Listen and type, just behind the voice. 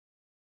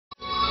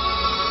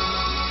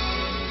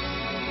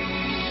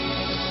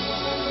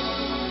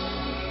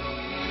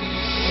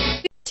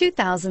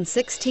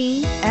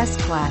2016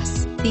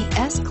 S-Class. The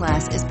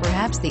S-Class is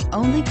perhaps the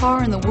only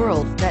car in the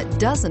world that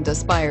doesn't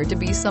aspire to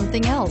be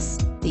something else.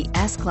 The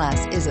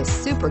S-Class is a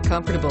super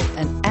comfortable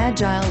and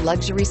agile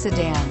luxury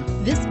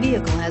sedan. This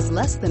vehicle has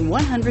less than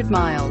 100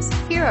 miles.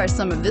 Here are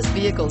some of this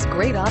vehicle's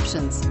great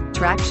options: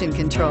 traction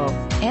control,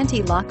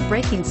 anti-lock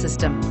braking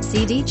system,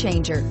 CD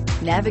changer,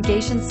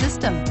 navigation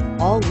system,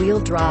 all-wheel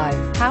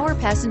drive, power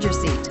passenger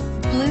seat,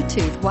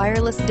 Bluetooth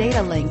wireless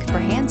data link for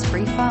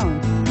hands-free phone,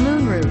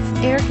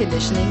 moonroof, air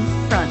conditioning,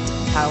 front,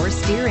 power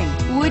steering.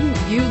 Wouldn't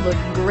you look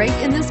great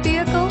in this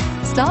vehicle?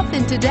 Stop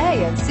in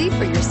today and see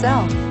for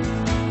yourself.